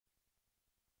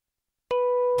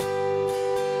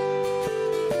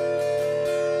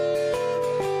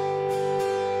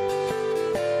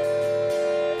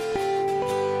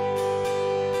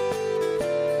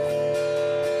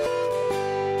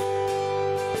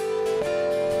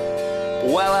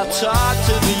Well, I talk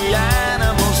to the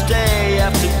animals day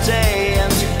after day,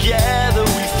 and together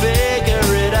we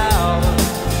figure it out.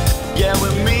 Yeah, we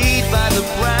meet by the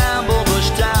bramble bush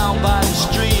down by the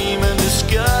stream and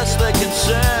discuss the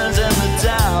concerns and the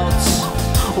doubts.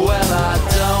 Well, I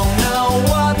don't know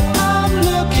what I'm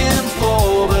looking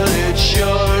for, but it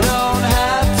sure don't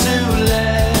have two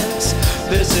legs.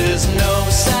 This is no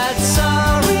sad,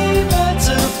 sorry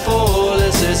metaphor.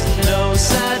 This is no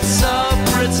sad,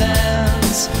 soft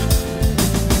pretense.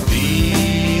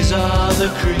 These are the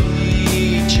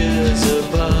creatures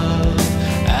above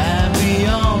and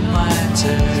beyond my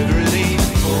integrity,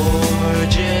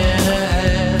 forging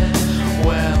ahead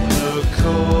when the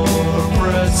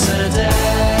corporates are dead.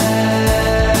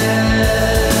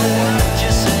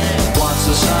 Once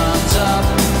the sun's up,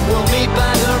 we'll meet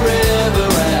by the river,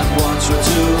 and once we're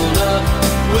tooled up,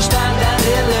 we'll stand and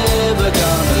deliver.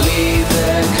 Gonna leave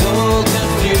their cold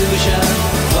confusion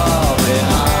far